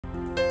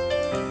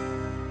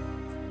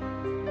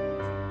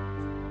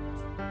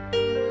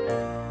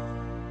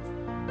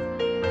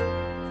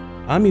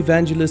I'm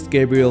Evangelist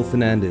Gabriel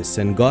Fernandes,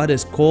 and God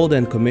has called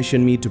and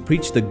commissioned me to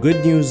preach the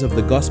good news of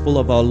the gospel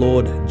of our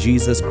Lord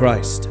Jesus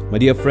Christ. My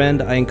dear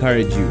friend, I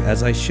encourage you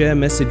as I share a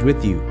message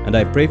with you, and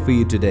I pray for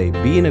you today.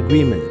 Be in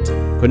agreement,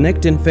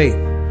 connect in faith,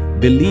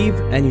 believe,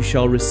 and you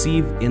shall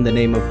receive in the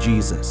name of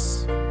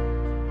Jesus.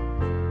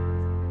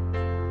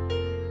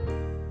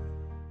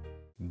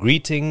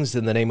 Greetings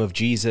in the name of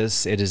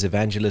Jesus. It is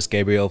Evangelist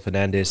Gabriel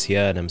Fernandes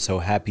here, and I'm so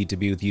happy to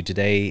be with you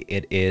today.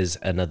 It is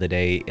another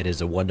day. It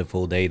is a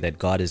wonderful day that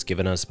God has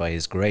given us by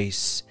His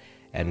grace,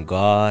 and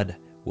God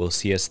will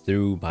see us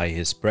through by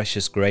His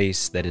precious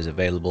grace that is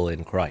available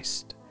in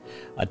Christ.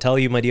 I tell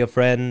you, my dear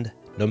friend,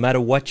 no matter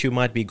what you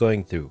might be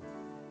going through,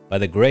 by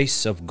the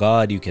grace of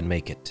God you can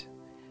make it.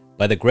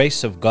 By the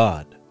grace of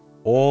God,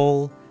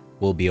 all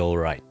will be all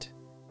right.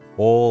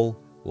 All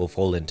will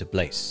fall into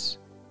place.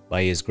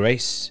 By His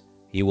grace,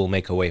 He will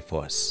make a way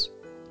for us,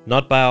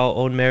 not by our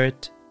own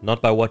merit, not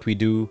by what we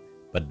do,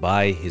 but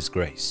by His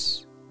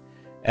grace.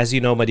 As you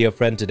know, my dear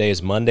friend, today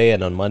is Monday,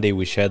 and on Monday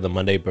we share the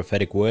Monday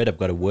Prophetic Word. I've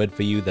got a word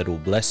for you that will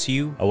bless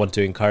you. I want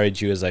to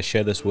encourage you as I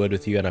share this word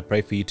with you, and I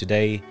pray for you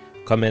today.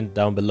 Comment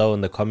down below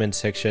in the comment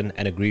section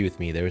and agree with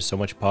me. There is so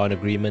much power in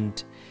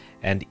agreement,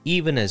 and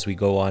even as we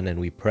go on and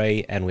we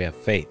pray and we have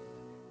faith,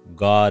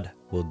 God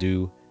will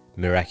do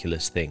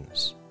miraculous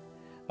things.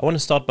 I want to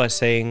start by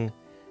saying,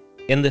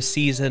 in this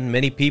season,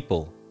 many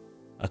people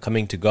are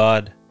coming to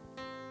God,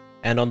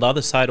 and on the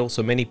other side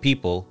also many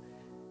people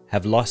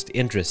have lost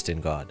interest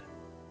in God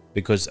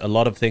because a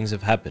lot of things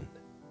have happened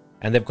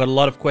and they've got a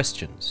lot of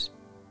questions.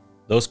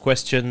 Those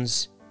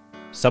questions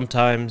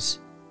sometimes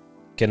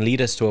can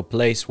lead us to a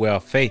place where our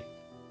faith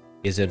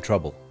is in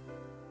trouble.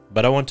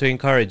 But I want to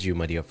encourage you,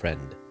 my dear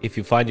friend, if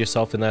you find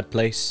yourself in that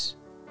place,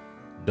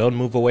 don't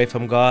move away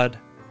from God,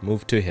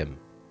 move to Him.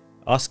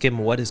 Ask Him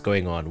what is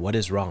going on, what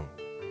is wrong,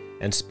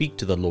 and speak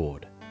to the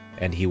Lord,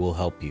 and He will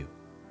help you.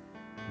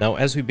 Now,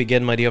 as we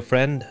begin, my dear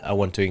friend, I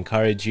want to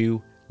encourage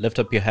you, lift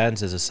up your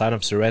hands as a sign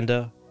of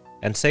surrender,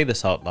 and say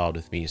this out loud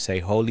with me. Say,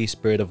 Holy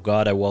Spirit of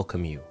God, I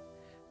welcome you.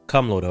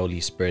 Come, Lord Holy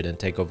Spirit, and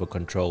take over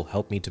control.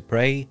 Help me to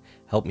pray,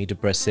 help me to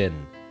press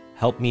in,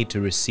 help me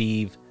to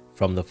receive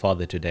from the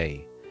Father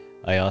today.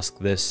 I ask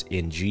this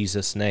in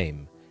Jesus'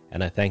 name,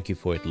 and I thank you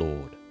for it,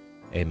 Lord.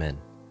 Amen.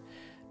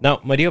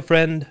 Now, my dear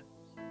friend,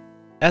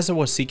 as I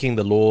was seeking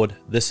the Lord,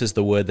 this is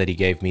the word that He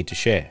gave me to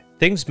share.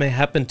 Things may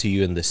happen to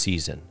you in this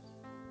season.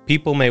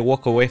 People may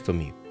walk away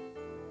from you.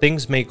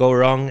 Things may go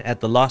wrong at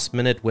the last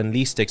minute when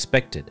least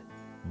expected,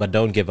 but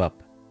don't give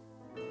up.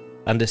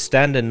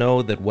 Understand and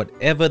know that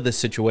whatever the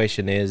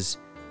situation is,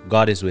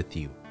 God is with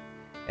you,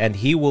 and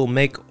He will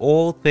make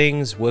all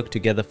things work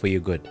together for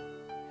your good.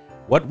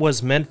 What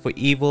was meant for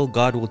evil,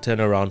 God will turn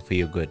around for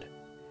your good.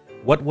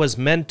 What was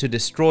meant to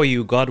destroy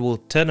you, God will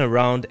turn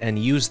around and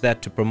use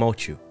that to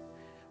promote you.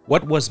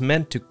 What was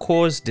meant to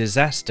cause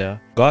disaster,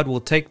 God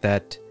will take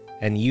that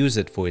and use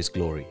it for His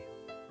glory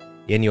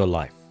in your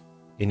life,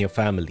 in your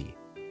family,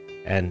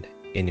 and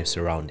in your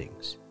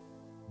surroundings.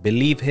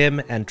 Believe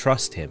Him and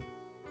trust Him,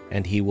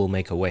 and He will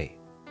make a way.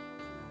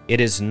 It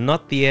is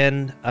not the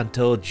end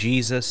until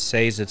Jesus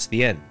says it's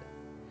the end.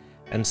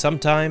 And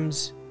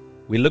sometimes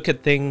we look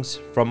at things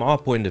from our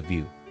point of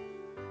view,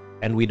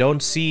 and we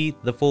don't see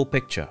the full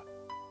picture,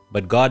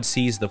 but God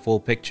sees the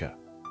full picture.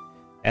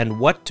 And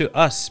what to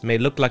us may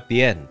look like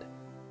the end,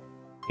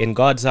 in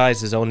God's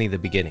eyes is only the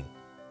beginning,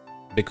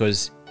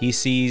 because He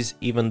sees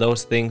even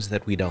those things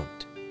that we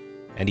don't,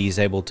 and He is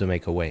able to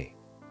make a way.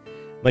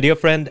 My dear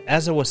friend,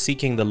 as I was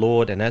seeking the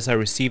Lord and as I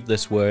received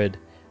this word,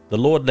 the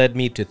Lord led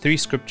me to 3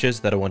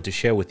 scriptures that I want to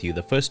share with you.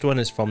 The first one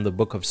is from the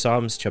book of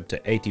Psalms chapter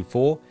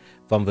 84,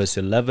 from verse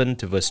 11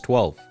 to verse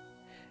 12.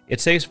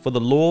 It says, For the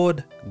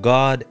Lord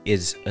God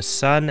is a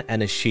sun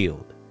and a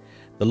shield.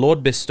 The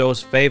Lord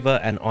bestows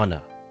favor and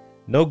honor.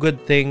 No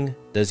good thing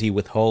does He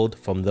withhold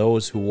from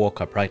those who walk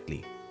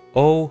uprightly.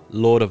 O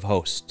Lord of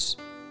hosts,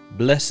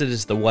 blessed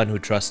is the one who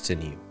trusts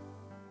in You.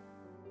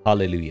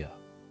 Hallelujah.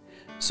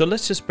 So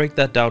let's just break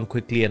that down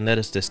quickly and let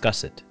us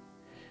discuss it.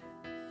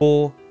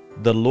 For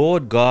the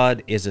Lord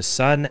God is a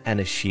sun and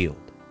a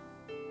shield.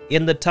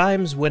 In the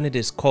times when it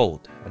is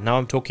cold, and now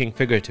I'm talking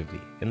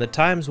figuratively, in the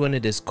times when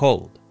it is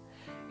cold,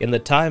 in the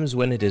times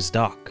when it is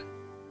dark,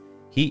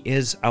 He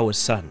is our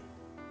sun,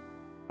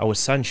 our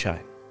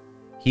sunshine.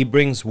 He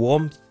brings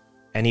warmth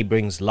and He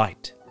brings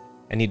light,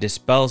 and He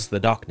dispels the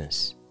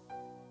darkness.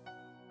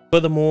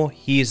 Furthermore,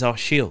 He is our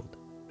shield.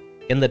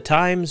 In the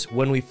times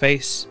when we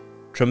face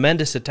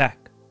tremendous attack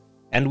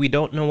and we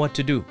don't know what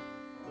to do,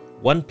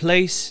 one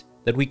place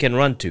that we can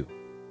run to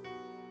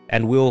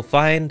and we will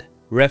find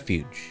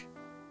refuge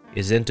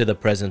is into the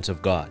presence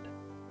of God.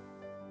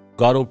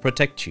 God will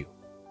protect you.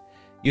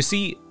 You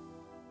see,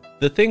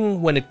 the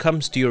thing when it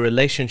comes to your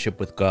relationship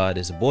with God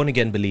as a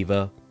born-again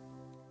believer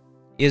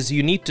is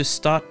you need to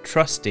start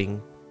trusting,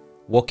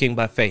 walking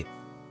by faith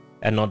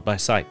and not by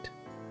sight.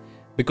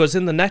 Because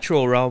in the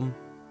natural realm,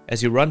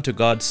 as you run to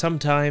God,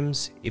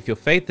 sometimes if your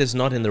faith is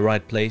not in the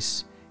right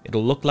place,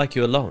 it'll look like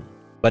you're alone.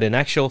 But in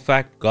actual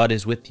fact, God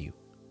is with you,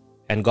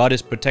 and God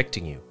is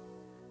protecting you.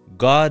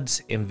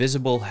 God's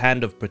invisible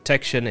hand of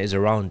protection is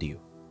around you,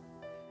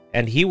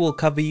 and He will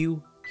cover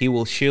you, He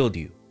will shield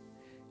you.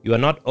 You are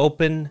not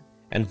open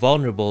and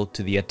vulnerable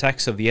to the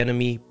attacks of the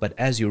enemy, but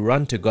as you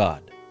run to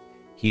God,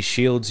 He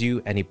shields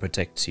you and He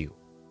protects you.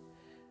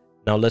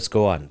 Now let's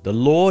go on. The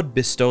Lord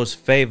bestows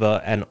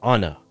favor and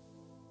honor.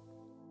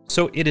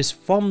 So it is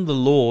from the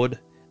Lord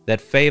that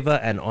favor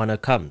and honor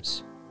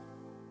comes.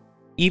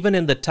 Even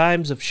in the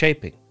times of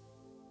shaping,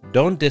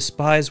 don't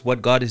despise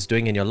what God is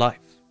doing in your life,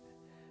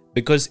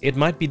 because it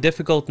might be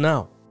difficult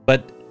now,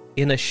 but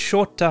in a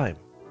short time,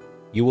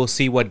 you will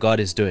see what God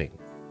is doing.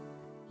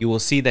 You will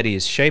see that He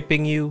is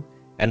shaping you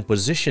and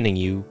positioning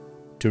you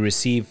to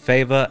receive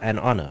favor and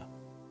honor.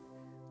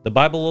 The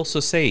Bible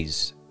also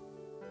says,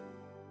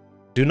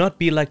 "Do not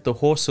be like the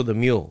horse or the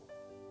mule,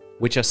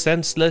 which are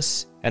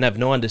senseless and have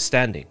no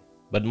understanding,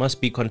 but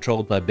must be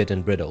controlled by bit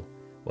and bridle,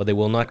 or they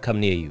will not come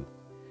near you."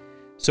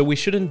 So we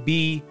shouldn't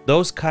be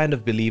those kind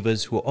of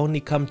believers who only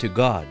come to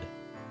God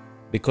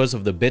because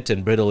of the bit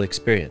and bridle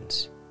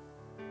experience,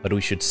 but we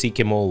should seek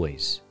Him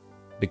always,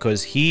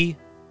 because He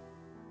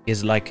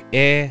is like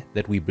air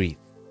that we breathe.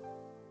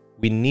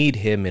 We need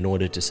Him in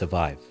order to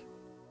survive.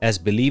 As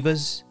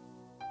believers,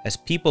 as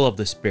people of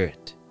the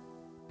Spirit,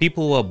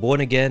 people who are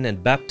born again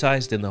and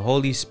baptized in the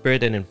Holy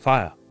Spirit and in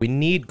fire, we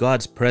need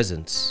God's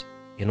presence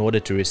in order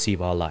to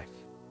receive our life.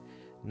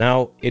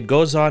 Now, it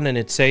goes on and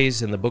it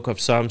says in the book of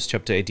Psalms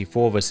chapter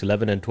 84 verse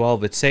 11 and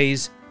 12, it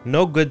says,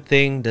 "No good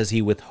thing does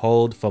He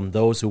withhold from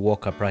those who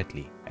walk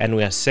uprightly, and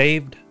we are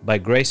saved by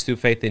grace through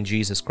faith in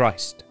Jesus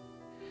Christ."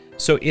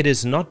 So it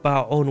is not by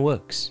our own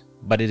works,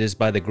 but it is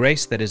by the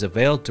grace that is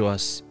availed to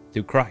us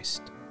through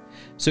Christ.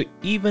 So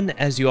even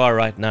as you are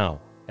right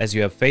now, as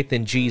you have faith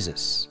in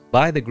Jesus,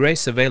 by the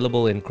grace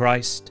available in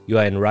Christ, you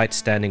are in right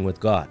standing with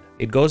God.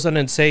 It goes on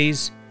and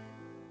says,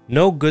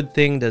 "No good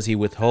thing does He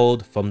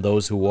withhold from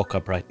those who walk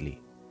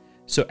uprightly."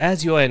 So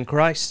as you are in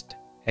Christ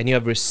and you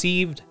have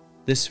received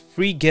this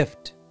free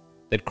gift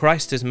that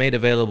Christ has made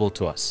available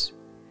to us,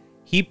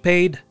 He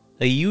paid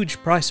a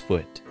huge price for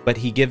it, but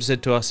He gives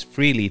it to us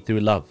freely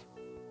through love.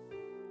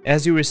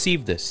 As you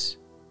receive this,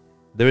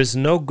 there is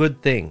no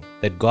good thing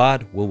that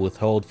God will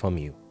withhold from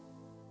you.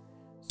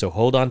 So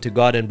hold on to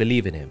God and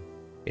believe in Him.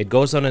 It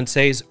goes on and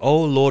says,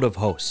 "O Lord of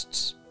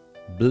hosts,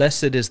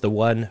 blessed is the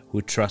one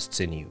who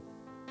trusts in you."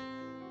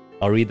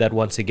 I'll read that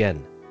once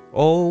again.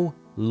 "O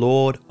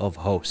Lord of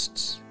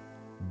hosts,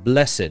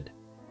 blessed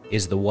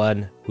is the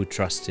one who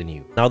trusts in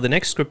you." Now the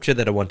next scripture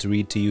that I want to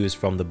read to you is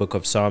from the book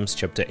of Psalms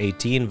chapter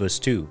 18 verse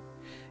 2.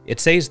 It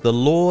says, "The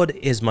Lord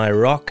is my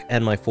rock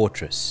and my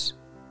fortress,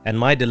 and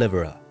my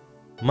deliverer,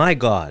 my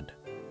God,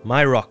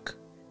 my rock,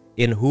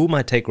 in whom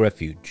I take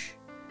refuge,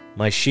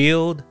 my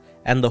shield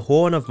and the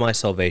horn of my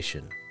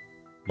salvation,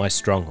 my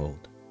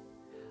stronghold."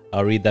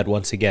 I'll read that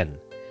once again.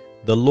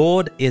 The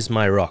Lord is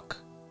my rock,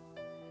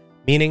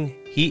 meaning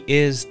He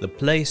is the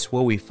place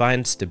where we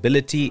find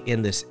stability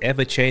in this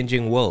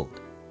ever-changing world.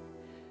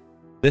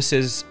 This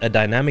is a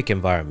dynamic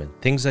environment.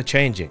 Things are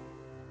changing.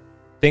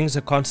 Things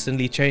are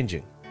constantly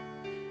changing.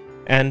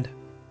 And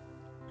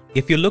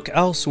if you look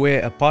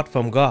elsewhere apart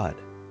from God,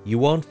 you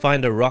won't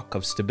find a rock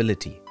of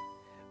stability.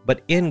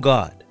 But in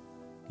God,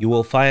 you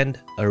will find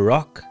a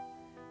rock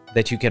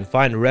that you can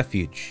find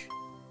refuge,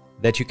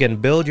 that you can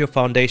build your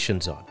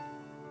foundations on,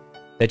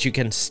 that you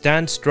can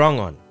stand strong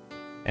on,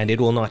 and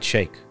it will not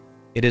shake.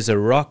 It is a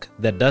rock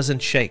that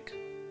doesn't shake.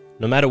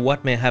 No matter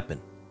what may happen,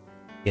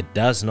 it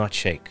does not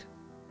shake.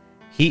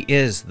 He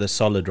is the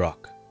solid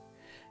rock.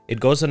 It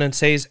goes on and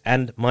says,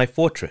 "And my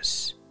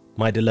fortress,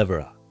 my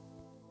deliverer."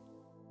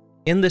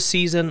 In this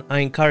season, I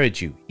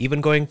encourage you, even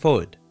going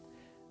forward,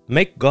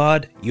 make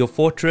God your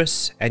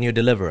fortress and your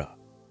deliverer.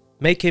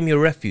 Make Him your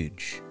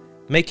refuge.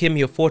 Make Him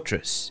your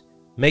fortress.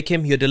 Make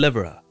Him your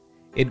deliverer.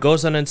 It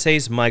goes on and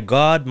says, "My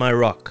God, my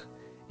rock,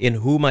 in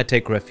whom I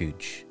take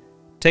refuge."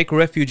 Take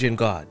refuge in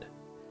God.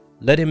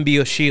 Let Him be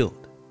your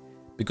shield,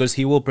 because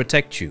He will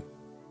protect you.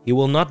 He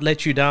will not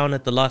let you down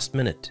at the last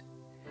minute.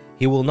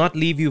 He will not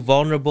leave you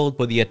vulnerable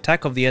for the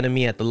attack of the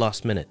enemy at the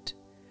last minute,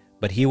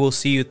 but He will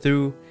see you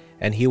through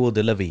and He will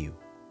deliver you.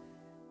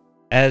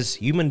 As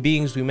human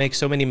beings, we make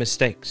so many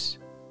mistakes.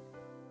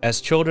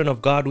 As children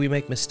of God, we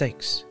make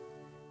mistakes.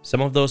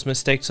 Some of those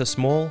mistakes are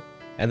small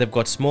and they've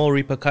got small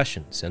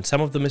repercussions, and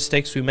some of the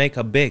mistakes we make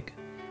are big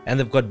and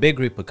they've got big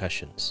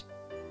repercussions.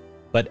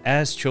 But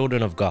as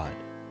children of God,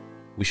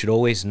 we should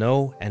always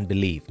know and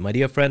believe. My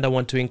dear friend, I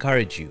want to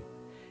encourage you.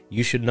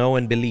 You should know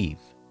and believe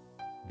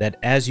that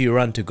as you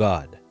run to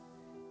God,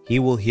 He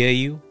will hear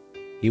you,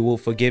 He will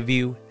forgive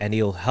you, and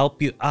He'll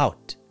help you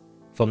out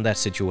from that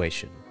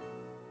situation.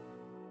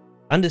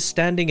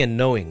 Understanding and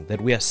knowing that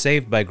we are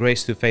saved by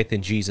grace through faith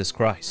in Jesus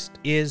Christ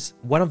is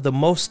one of the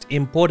most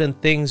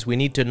important things we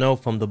need to know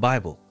from the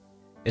Bible,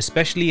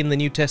 especially in the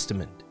New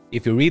Testament.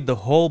 If you read the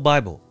whole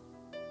Bible,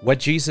 what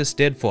Jesus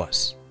did for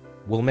us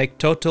will make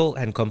total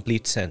and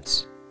complete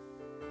sense.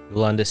 You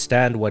will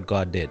understand what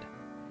God did,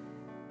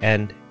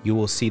 and you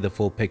will see the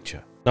full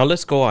picture. Now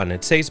let's go on.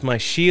 It says, "My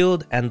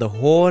shield and the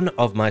horn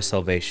of my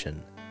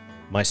salvation,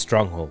 my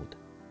stronghold."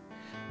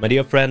 My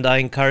dear friend, I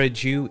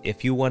encourage you,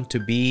 if you want to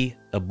be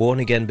a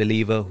born-again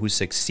believer who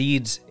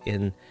succeeds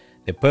in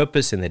their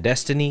purpose, in their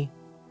destiny,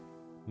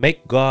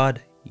 make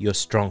God your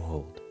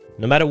stronghold.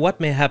 No matter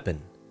what may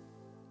happen,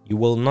 you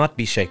will not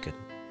be shaken.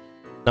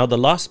 Now, the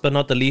last but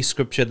not the least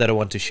scripture that I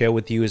want to share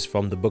with you is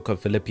from the book of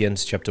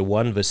Philippians chapter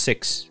 1 verse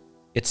 6.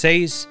 It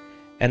says,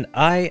 "And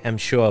I am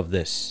sure of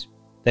this,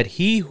 that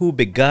he who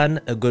begun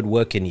a good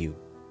work in you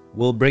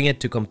will bring it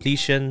to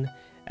completion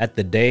at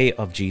the day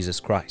of Jesus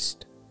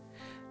Christ."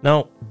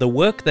 Now, the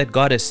work that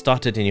God has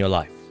started in your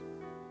life,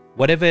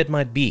 whatever it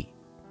might be,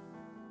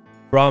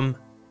 from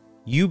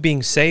you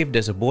being saved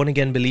as a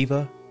born-again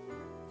believer,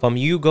 from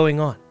you going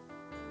on,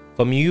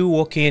 from you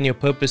walking in your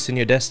purpose and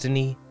your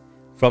destiny,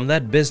 from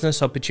that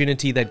business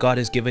opportunity that God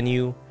has given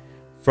you,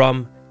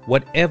 from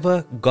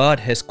whatever God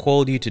has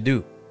called you to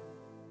do,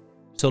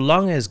 so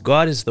long as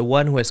God is the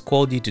one who has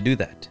called you to do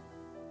that,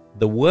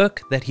 the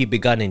work that He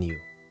begun in you,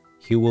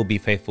 He will be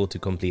faithful to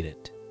complete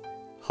it.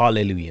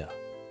 Hallelujah.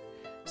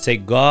 Say,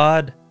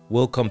 God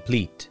will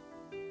complete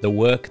the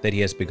work that He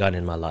has begun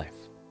in my life.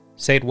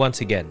 Say it once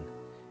again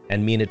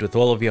and mean it with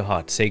all of your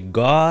heart. Say,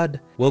 God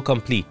will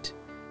complete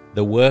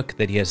the work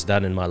that He has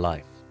done in my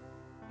life.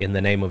 In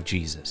the name of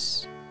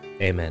Jesus.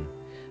 Amen.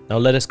 Now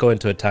let us go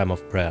into a time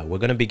of prayer. We're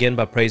going to begin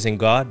by praising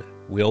God.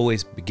 We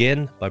always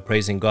begin by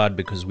praising God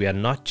because we are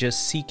not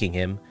just seeking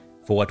Him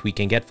for what we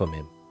can get from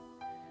Him,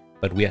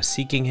 but we are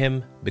seeking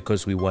Him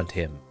because we want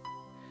Him.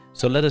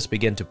 So let us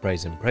begin to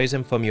praise Him. Praise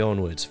Him from your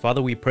own words. Father,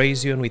 we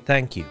praise You and we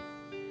thank You.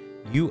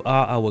 You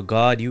are our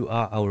God. You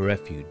are our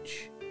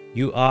refuge.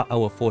 You are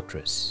our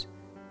fortress.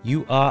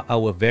 You are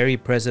our very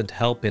present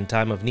help in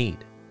time of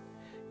need.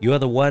 You are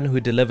the one who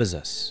delivers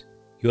us.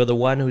 You are the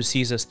one who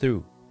sees us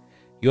through.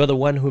 You are the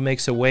one who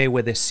makes a way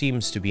where there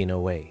seems to be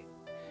no way.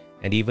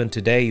 And even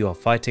today you are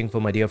fighting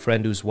for my dear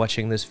friend who's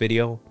watching this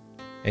video,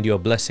 and you are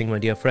blessing my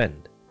dear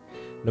friend.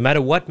 No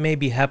matter what may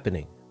be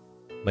happening,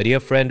 my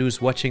dear friend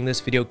who's watching this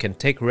video can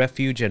take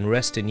refuge and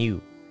rest in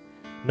You,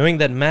 knowing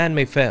that man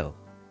may fail,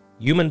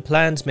 human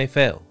plans may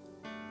fail,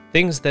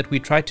 things that we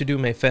try to do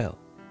may fail,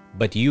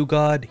 but You,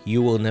 God,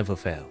 You will never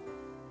fail.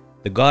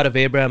 The God of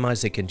Abraham,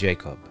 Isaac, and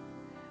Jacob,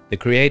 the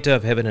Creator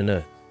of heaven and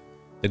earth,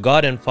 the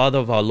God and Father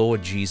of our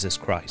Lord Jesus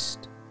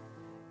Christ.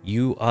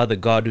 You are the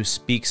God who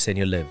speaks and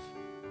You live,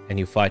 and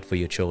You fight for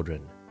Your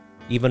children.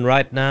 Even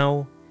right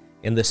now,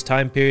 in this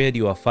time period,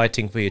 You are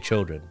fighting for Your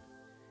children.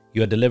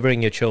 You are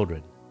delivering Your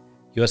children.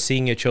 You are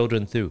seeing Your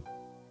children through.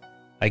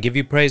 I give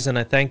You praise and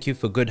I thank You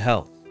for good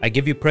health. I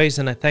give You praise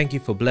and I thank You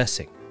for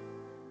blessing.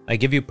 I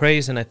give You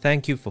praise and I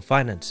thank You for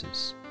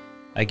finances.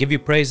 I give You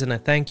praise and I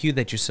thank You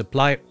that You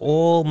supply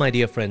all my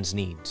dear friends'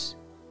 needs.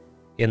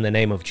 In the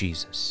name of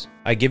Jesus.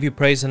 I give You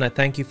praise and I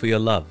thank You for Your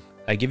love.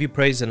 I give You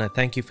praise and I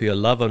thank You for Your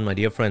love on my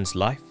dear friend's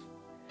life.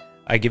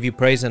 I give You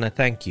praise and I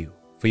thank You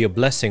for Your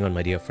blessing on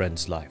my dear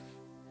friend's life.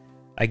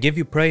 I give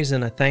You praise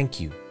and I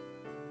thank You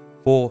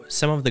for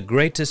some of the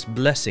greatest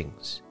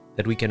blessings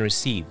that we can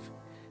receive,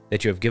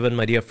 that You have given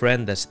my dear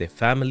friend, that's their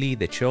family,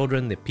 their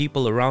children, the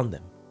people around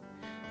them.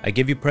 I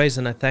give You praise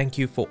and I thank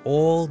You for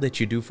all that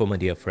You do for my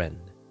dear friend,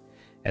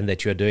 and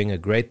that You are doing a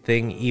great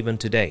thing even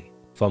today,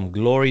 from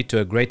glory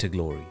to a greater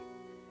glory.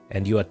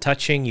 And You are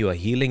touching, You are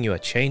healing, You are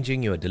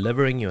changing, You are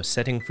delivering, You are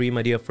setting free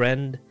my dear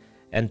friend,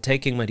 and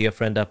taking my dear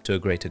friend up to a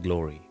greater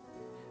glory.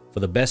 For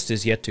the best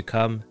is yet to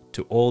come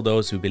to all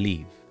those who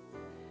believe.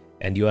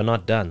 And You are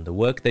not done. The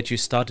work that You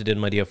started in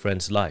my dear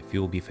friend's life,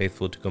 You will be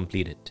faithful to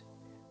complete it.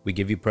 We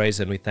give You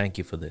praise and we thank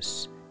You for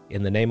this.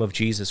 In the name of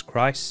Jesus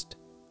Christ,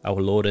 our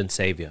Lord and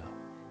Savior,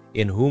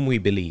 in whom we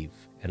believe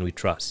and we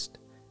trust.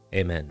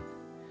 Amen.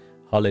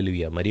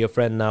 Hallelujah. My dear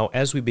friend, now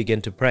as we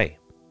begin to pray,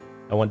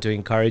 I want to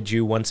encourage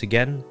you once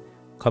again,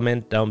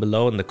 comment down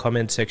below in the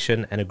comment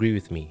section and agree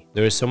with me.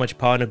 There is so much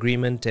power in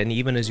agreement, and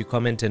even as you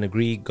comment and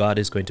agree, God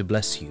is going to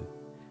bless you.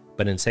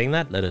 But in saying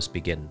that, let us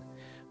begin.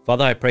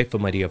 Father, I pray for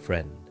my dear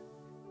friend.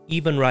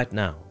 Even right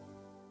now,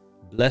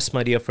 bless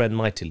my dear friend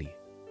mightily.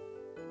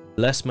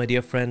 Bless my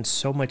dear friend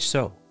so much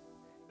so,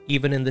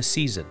 even in this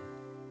season.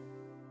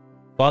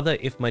 Father,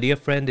 if my dear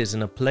friend is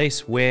in a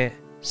place where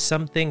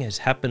something has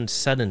happened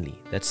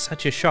suddenly, that's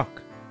such a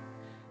shock,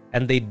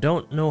 and they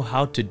don't know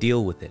how to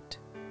deal with it.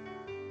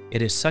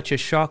 It is such a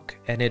shock,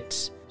 and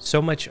it's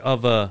so much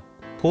of a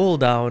pull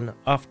down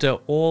after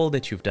all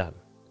that you've done.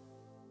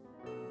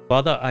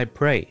 Father, I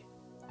pray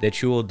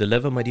that You will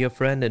deliver my dear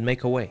friend and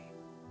make a way.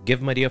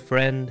 Give my dear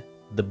friend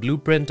the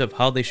blueprint of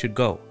how they should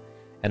go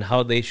and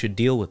how they should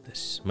deal with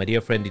this. My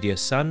dear friend, dear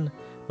son,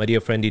 my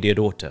dear friend, dear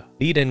daughter,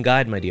 lead and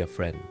guide my dear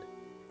friend.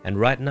 And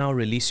right now,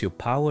 release Your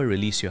power,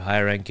 release Your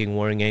high-ranking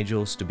warring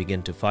angels to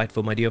begin to fight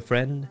for my dear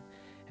friend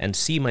and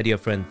see my dear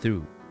friend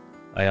through.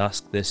 I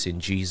ask this in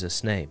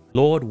Jesus' name.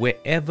 Lord,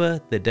 wherever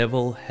the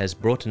devil has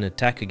brought an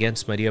attack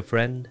against my dear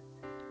friend,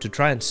 to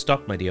try and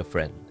stop my dear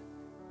friend,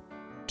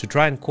 to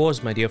try and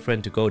cause my dear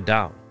friend to go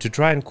down,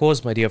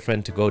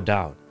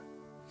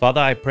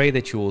 Father, I pray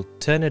that You will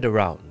turn it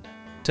around,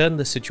 turn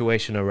the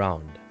situation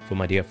around for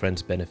my dear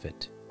friend's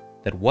benefit,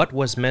 that what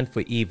was meant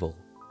for evil,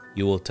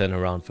 You will turn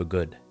around for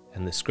good.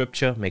 and the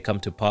scripture may come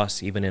to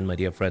pass even in my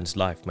dear friend's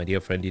life, my dear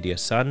friend, dear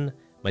son,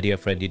 my dear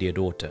friend, dear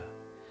daughter.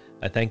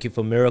 I thank you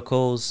for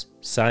miracles,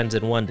 signs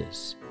and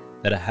wonders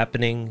that are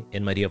happening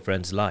in my dear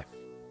friend's life.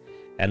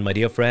 And my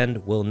dear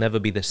friend will never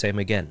be the same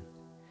again,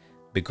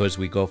 because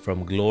we go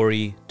from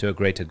glory to a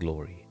greater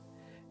glory.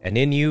 And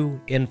in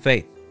you, in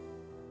faith,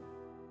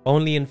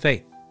 only in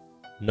faith,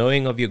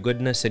 knowing of your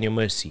goodness and your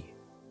mercy,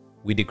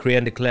 we decree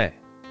and declare,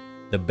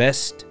 the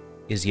best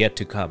is yet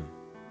to come.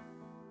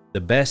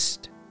 The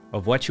best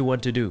of what you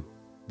want to do,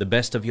 the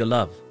best of your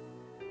love,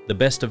 the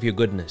best of your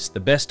goodness, the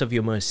best of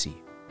your mercy,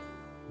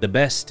 the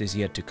best is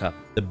yet to come.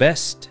 The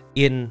best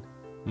in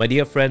my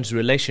dear friend's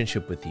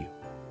relationship with you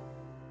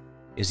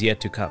is yet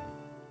to come.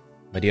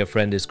 My dear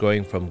friend is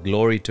going from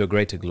glory to a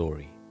greater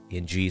glory.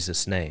 In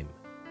Jesus' name,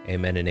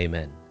 amen and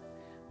amen.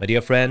 My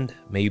dear friend,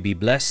 may you be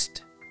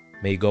blessed.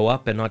 May you go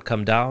up and not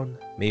come down.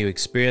 May you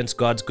experience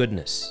God's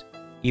goodness,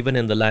 even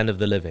in the land of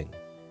the living,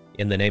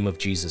 in the name of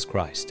Jesus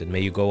Christ. And may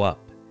you go up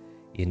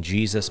in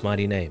Jesus'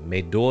 mighty name.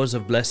 May doors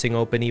of blessing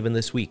open even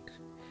this week.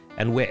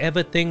 And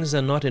wherever things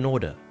are not in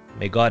order,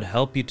 may God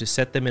help you to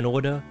set them in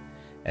order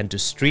and to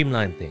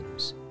streamline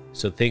things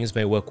so things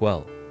may work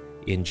well.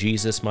 In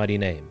Jesus' mighty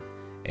name,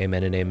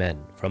 amen and amen.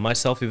 From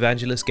myself,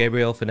 Evangelist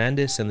Gabriel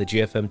Fernandes and the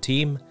GFM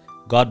team,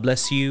 God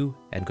bless you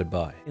and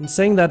goodbye. In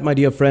saying that, my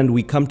dear friend,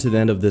 we come to the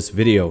end of this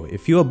video.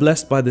 If you are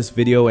blessed by this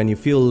video and you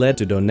feel led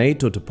to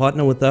donate or to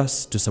partner with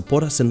us to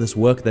support us in this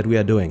work that we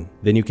are doing,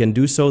 then you can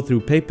do so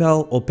through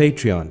PayPal or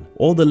Patreon.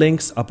 All the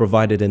links are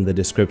provided in the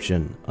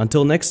description.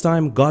 Until next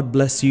time, God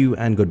bless you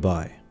and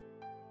goodbye.